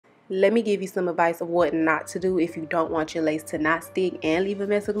let me give you some advice of what not to do if you don't want your lace to not stick and leave a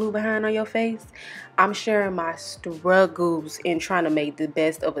mess of glue behind on your face. I'm sharing my struggles in trying to make the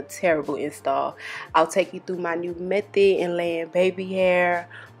best of a terrible install. I'll take you through my new method in laying baby hair,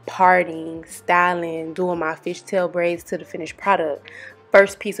 parting, styling, doing my fishtail braids to the finished product.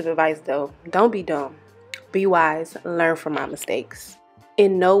 First piece of advice though, don't be dumb. Be wise, learn from my mistakes.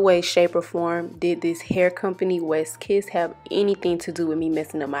 In no way, shape, or form did this hair company, West Kiss, have anything to do with me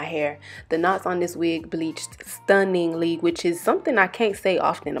messing up my hair. The knots on this wig bleached stunningly, which is something I can't say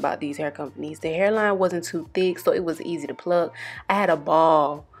often about these hair companies. The hairline wasn't too thick, so it was easy to pluck. I had a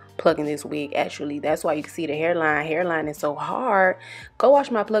ball plucking this wig, actually. That's why you can see the hairline. Hairline is so hard. Go watch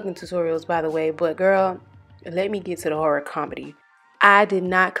my plucking tutorials, by the way. But girl, let me get to the horror comedy. I did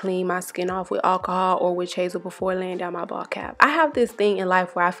not clean my skin off with alcohol or witch hazel before laying down my ball cap. I have this thing in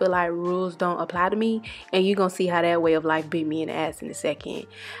life where I feel like rules don't apply to me, and you're going to see how that way of life bit me in the ass in a second.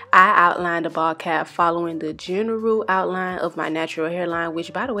 I outlined the ball cap following the general outline of my natural hairline,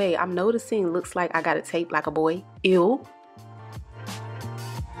 which, by the way, I'm noticing looks like I got a tape like a boy. Ew.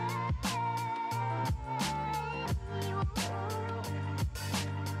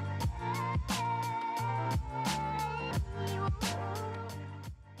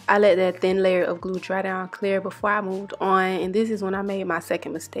 I let that thin layer of glue dry down clear before I moved on, and this is when I made my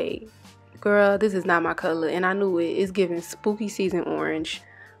second mistake. Girl, this is not my color, and I knew it. It's giving spooky season orange.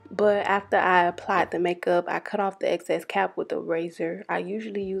 But after I applied the makeup, I cut off the excess cap with a razor. I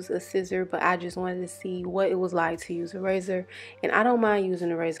usually use a scissor, but I just wanted to see what it was like to use a razor. And I don't mind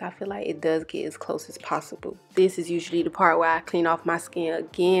using a razor. I feel like it does get as close as possible. This is usually the part where I clean off my skin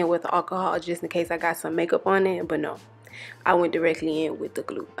again with alcohol just in case I got some makeup on it, but no. I went directly in with the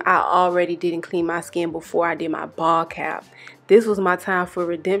glue. I already didn't clean my skin before I did my ball cap. This was my time for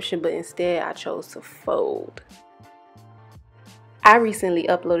redemption, but instead I chose to fold. I recently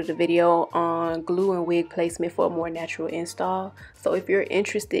uploaded a video on glue and wig placement for a more natural install. So if you're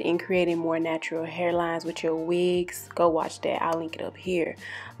interested in creating more natural hairlines with your wigs, go watch that. I'll link it up here.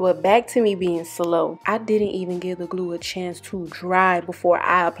 But back to me being slow. I didn't even give the glue a chance to dry before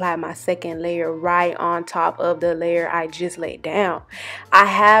I applied my second layer right on top of the layer I just laid down. I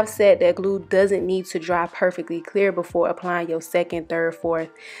have said that glue doesn't need to dry perfectly clear before applying your second, third, fourth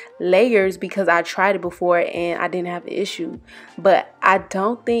layers because I tried it before and I didn't have an issue. But I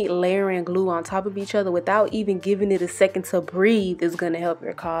don't think layering glue on top of each other without even giving it a second to breathe is going to help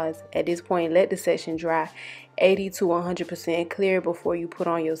your cause. At this point, let the section dry 80 to 100% clear before you put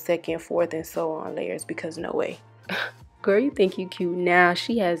on your second, fourth, and so on layers, because no way. Girl, you think you cute now.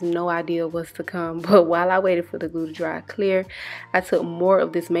 She has no idea what's to come. But while I waited for the glue to dry clear, I took more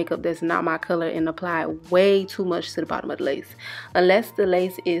of this makeup that's not my color and applied way too much to the bottom of the lace. Unless the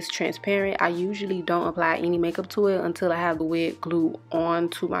lace is transparent, I usually don't apply any makeup to it until I have the wig glue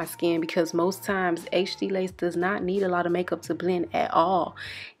onto my skin, because most times HD lace does not need a lot of makeup to blend at all.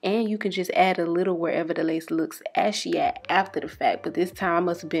 And you can just add a little wherever the lace looks ashy at after the fact. But this time I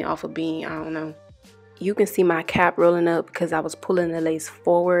must have been off a bean. I don't know. You can see my cap rolling up because I was pulling the lace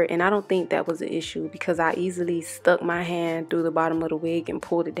forward, and I don't think that was an issue because I easily stuck my hand through the bottom of the wig and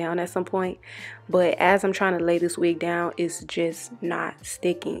pulled it down at some point. But as I'm trying to lay this wig down, it's just not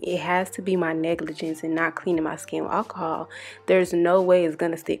sticking. It has to be my negligence and not cleaning my skin with alcohol. There's no way it's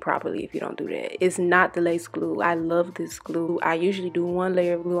gonna stick properly if you don't do that. It's not the lace glue. I love this glue. I usually do one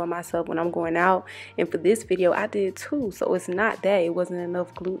layer of glue on myself when I'm going out, and for this video I did two, so it's not that it wasn't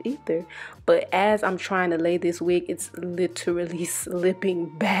enough glue either. But as I'm trying to lay this wig, it's literally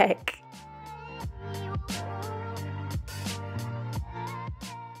slipping back.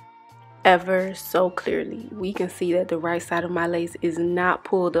 Ever so clearly, we can see that the right side of my lace is not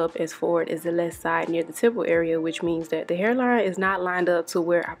pulled up as forward as the left side near the temple area, which means that the hairline is not lined up to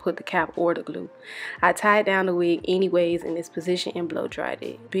where I put the cap or the glue. I tied down the wig anyways in this position and blow dried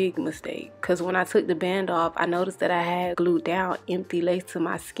it. Big mistake, because when I took the band off, I noticed that I had glued down empty lace to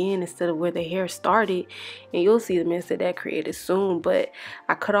my skin instead of where the hair started, and you'll see the mess that created soon. But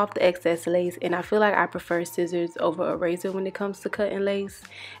I cut off the excess lace, and I feel like I prefer scissors over a razor when it comes to cutting lace.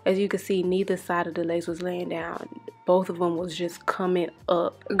 As you can see, neither side of the lace was laying down. Both of them was just coming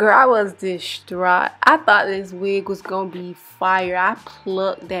up. Girl, I was distraught. I thought this wig was gonna be fire. I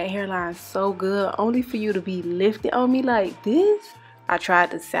plucked that hairline so good, only for you to be lifted on me like this. I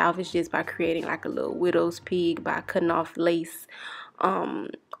tried to salvage this by creating like a little widow's peak by cutting off lace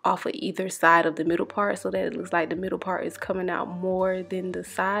off of either side of the middle part so that it looks like the middle part is coming out more than the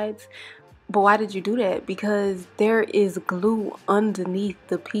sides. But why did you do that? Because there is glue underneath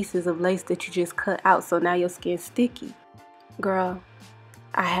the pieces of lace that you just cut out, so now your skin's sticky. Girl,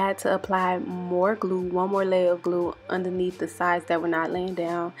 I had to apply more glue, one more layer of glue underneath the sides that were not laying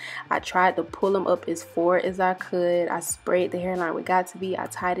down. I tried to pull them up as far as I could. I sprayed the hairline where it got to be. I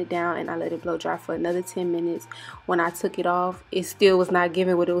tied it down and I let it blow dry for another 10 minutes. When I took it off, it still was not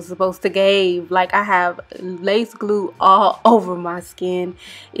giving what it was supposed to give. Like, I have lace glue all over my skin.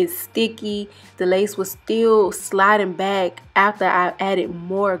 It's sticky. The lace was still sliding back after I added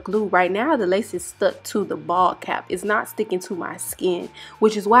more glue. Right now, the lace is stuck to the ball cap. It's not sticking to my skin,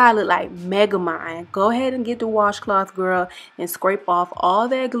 which is why I look like Megamind. Go ahead and get the washcloth, girl, and scrape off all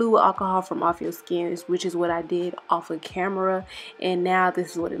that glue with alcohol from off your skin, which is what I did off of camera. And now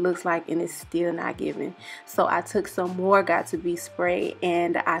this is what it looks like, and it's still not giving. So I took some more got to be spray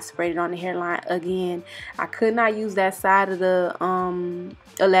and I sprayed it on the hairline again. I could not use that side of the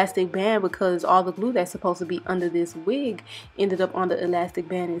elastic band because all the glue that's supposed to be under this wig ended up on the elastic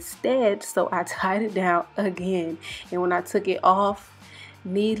band instead. So I tied it down again, and when I took it off,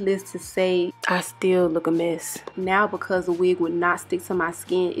 needless to say, I still look a mess. Now, because the wig would not stick to my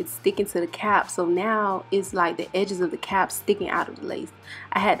skin, it's sticking to the cap. So now it's like the edges of the cap sticking out of the lace.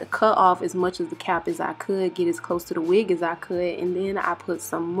 I had to cut off as much of the cap as I could, get as close to the wig as I could, and then I put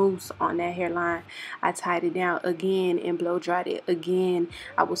some mousse on that hairline. I tied it down again and blow dried it again.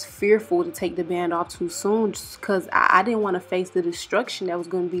 I was fearful to take the band off too soon just because I didn't want to face the destruction that was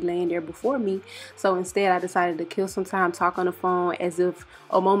going to be laying there before me. So instead, I decided to kill some time, talk on the phone as if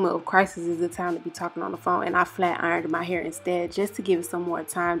a moment of crisis is the time to be talking on the phone, and I flat ironed my hair instead just to give it some more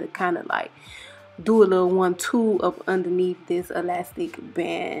time to kind of like do a little 1-2 up underneath this elastic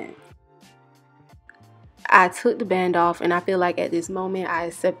band. I took the band off, and I feel like at this moment I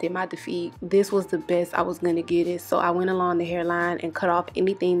accepted my defeat. This was the best I was going to get it. So I went along the hairline and cut off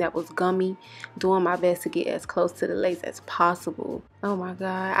anything that was gummy, doing my best to get as close to the lace as possible. Oh my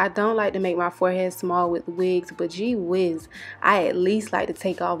god, I don't like to make my forehead small with wigs, but gee whiz, I at least like to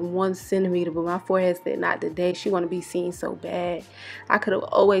take off 1 centimeter, but my forehead said not today. She want to be seen so bad. I could have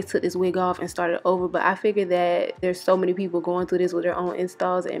always took this wig off and started over, but I figured that there's so many people going through this with their own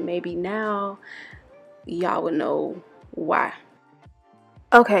installs, and maybe now y'all would know why.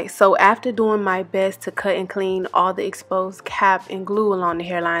 Okay, so after doing my best to cut and clean all the exposed cap and glue along the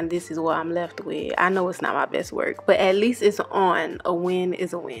hairline, this is what I'm left with. I know it's not my best work, but at least it's on. A win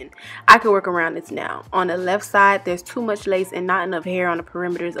is a win. I can work around this now. On the left side, there's too much lace and not enough hair on the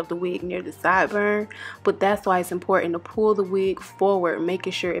perimeters of the wig near the sideburn, but that's why it's important to pull the wig forward,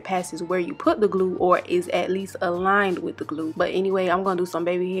 making sure it passes where you put the glue or is at least aligned with the glue. But anyway, I'm gonna do some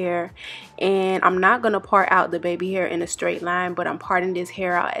baby hair, and I'm not gonna part out the baby hair in a straight line, but I'm parting this hair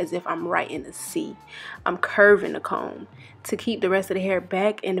out as if I'm right in the C. I'm curving the comb to keep the rest of the hair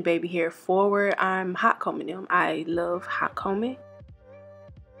back and the baby hair forward. I'm hot combing them. I love hot combing.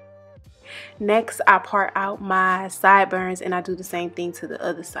 Next, I part out my sideburns, and I do the same thing to the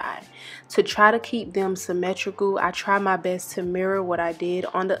other side. To try to keep them symmetrical, I try my best to mirror what I did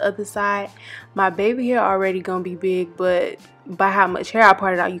on the other side. My baby hair already gonna be big, but by how much hair I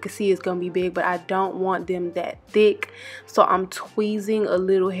parted out, you can see it's gonna be big, but I don't want them that thick. So I'm tweezing a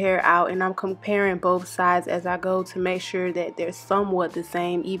little hair out, and I'm comparing both sides as I go to make sure that they're somewhat the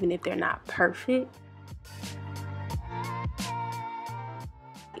same, even if they're not perfect.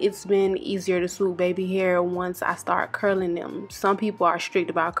 It's been easier to swoop baby hair once I start curling them. Some people are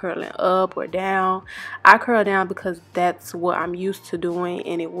strict about curling up or down. I curl down because that's what I'm used to doing,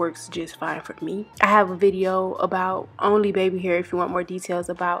 and it works just fine for me. I have a video about only baby hair if you want more details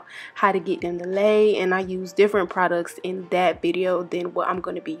about how to get them to lay, and I use different products in that video than what I'm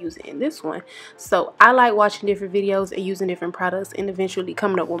going to be using in this one. So I like watching different videos and using different products and eventually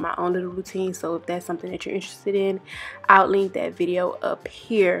coming up with my own little routine. So if that's something that you're interested in, I'll link that video up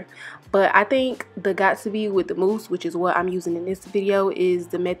here. But I think the got to be with the mousse, which is what I'm using in this video, is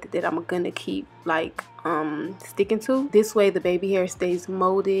the method that I'm gonna keep like sticking to. This way the baby hair stays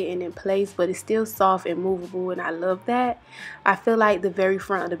molded and in place, but it's still soft and movable, and I love that. I feel like the very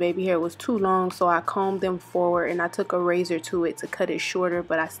front of the baby hair was too long, so I combed them forward and I took a razor to it to cut it shorter,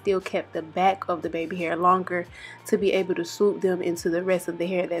 but I still kept the back of the baby hair longer to be able to swoop them into the rest of the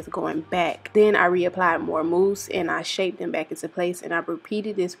hair that's going back. Then I reapplied more mousse and I shaped them back into place, and I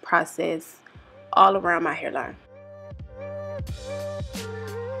repeated this process all around my hairline.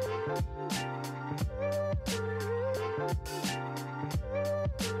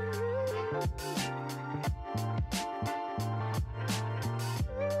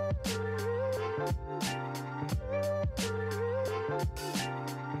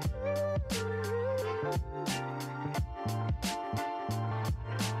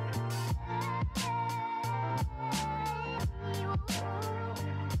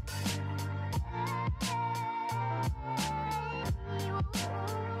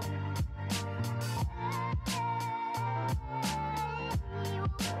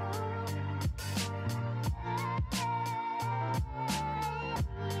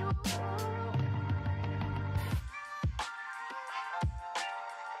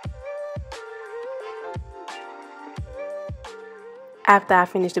 After I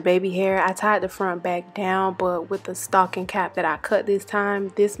finished the baby hair, I tied the front back down, but with the stocking cap that I cut this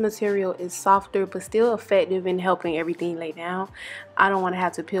time, this material is softer but still effective in helping everything lay down. I don't want to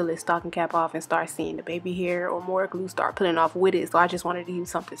have to peel this stocking cap off and start seeing the baby hair or more glue start pulling off with it, so I just wanted to use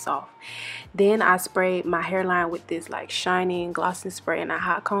something soft. Then I sprayed my hairline with this like shining glossing spray and I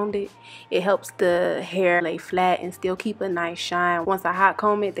hot combed it. It helps the hair lay flat and still keep a nice shine. Once I hot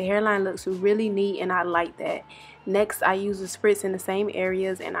comb it, the hairline looks really neat and I like that. Next, I use a spritz in the same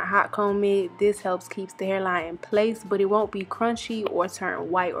areas and I hot comb it. This helps keeps the hairline in place, but it won't be crunchy or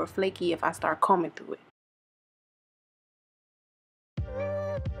turn white or flaky if I start combing through it.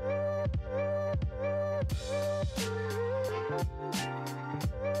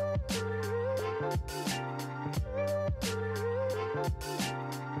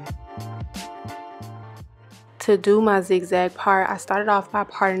 To do my zigzag part, I started off by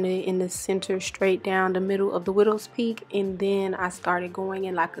parting it in the center straight down the middle of the widow's peak, and then I started going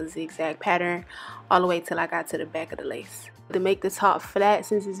in like a zigzag pattern all the way till I got to the back of the lace. To make the top flat,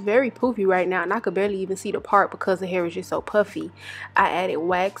 since it's very poofy right now and I could barely even see the part because the hair is just so puffy, I added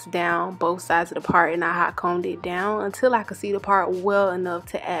wax down both sides of the part and I hot combed it down until I could see the part well enough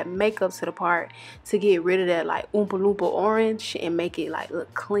to add makeup to the part to get rid of that like oompa loompa orange and make it like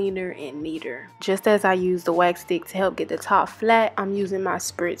look cleaner and neater. Just as I used the wax stick to help get the top flat, I'm using my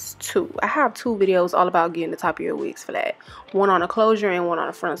spritz too. I have 2 videos all about getting the top of your wigs flat, one on a closure and one on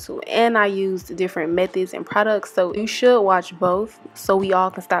a frontal, and I used different methods and products, so you should watch both so we all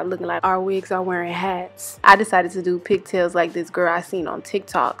can stop looking like our wigs are wearing hats. I decided to do pigtails like this girl I seen on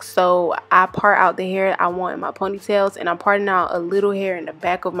TikTok, so I part out the hair I want in my ponytails and I'm parting out a little hair in the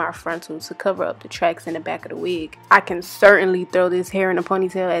back of my frontal to cover up the tracks in the back of the wig. I can certainly throw this hair in a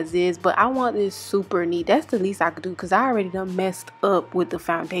ponytail as is, but I want this super neat. That's the least I could do because I already done messed up with the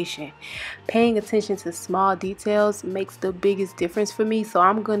foundation. Paying attention to small details makes the biggest difference for me, so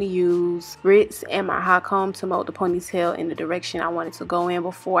I'm going to use spritz and my hot comb to mold the ponytail in the direction I want it to go in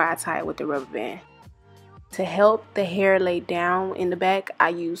before I tie it with the rubber band. To help the hair lay down in the back, I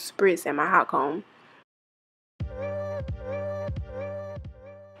use spritz and my hot comb.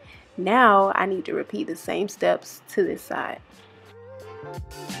 Now I need to repeat the same steps to this side.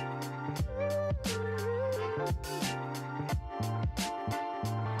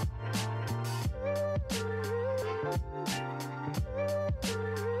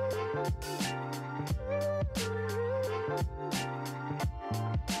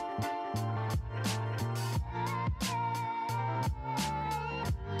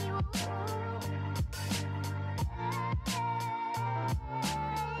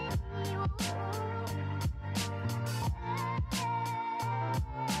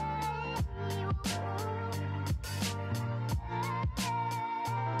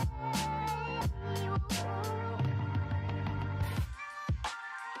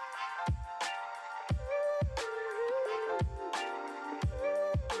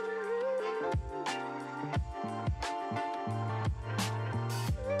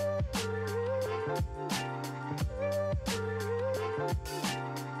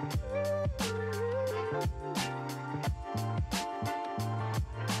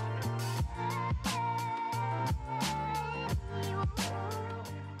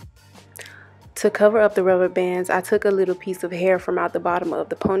 To cover up the rubber bands, I took a little piece of hair from out the bottom of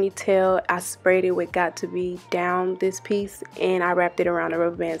the ponytail. I sprayed it with Got To Be down this piece and I wrapped it around the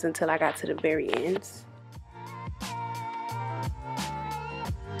rubber bands until I got to the very ends.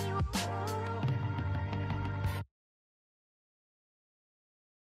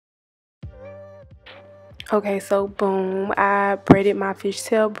 Okay, so boom, I braided my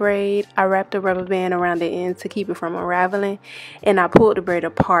fishtail braid. I wrapped a rubber band around the ends to keep it from unraveling, and I pulled the braid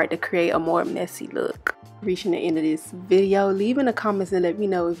apart to create a more messy look. Reaching the end of this video, leave in the comments and let me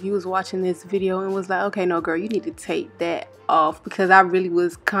know if you was watching this video and was like, okay, no girl, you need to take that off, because I really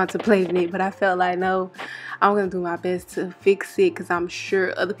was contemplating it, but I felt like no, I'm gonna do my best to fix it because I'm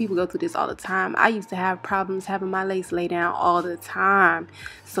sure other people go through this all the time. I used to have problems having my lace lay down all the time,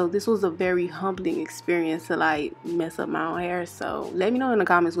 so this was a very humbling experience to like mess up my own hair. So let me know in the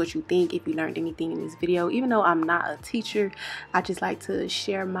comments what you think, if you learned anything in this video. Even though I'm not a teacher, I just like to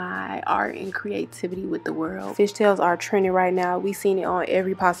share my art and creativity with the world. Fishtails are trending right now. We seen it on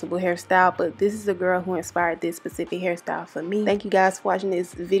every possible hairstyle, but this is a girl who inspired this specific hairstyle for me. Thank you guys for watching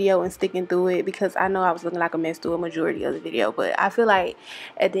this video and sticking through it, because I know I was looking like a mess through a majority of the video, but I feel like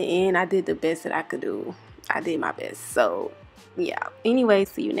at the end I did the best that I could do. I did my best. So yeah, anyway,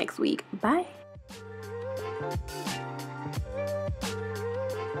 see you next week. Bye.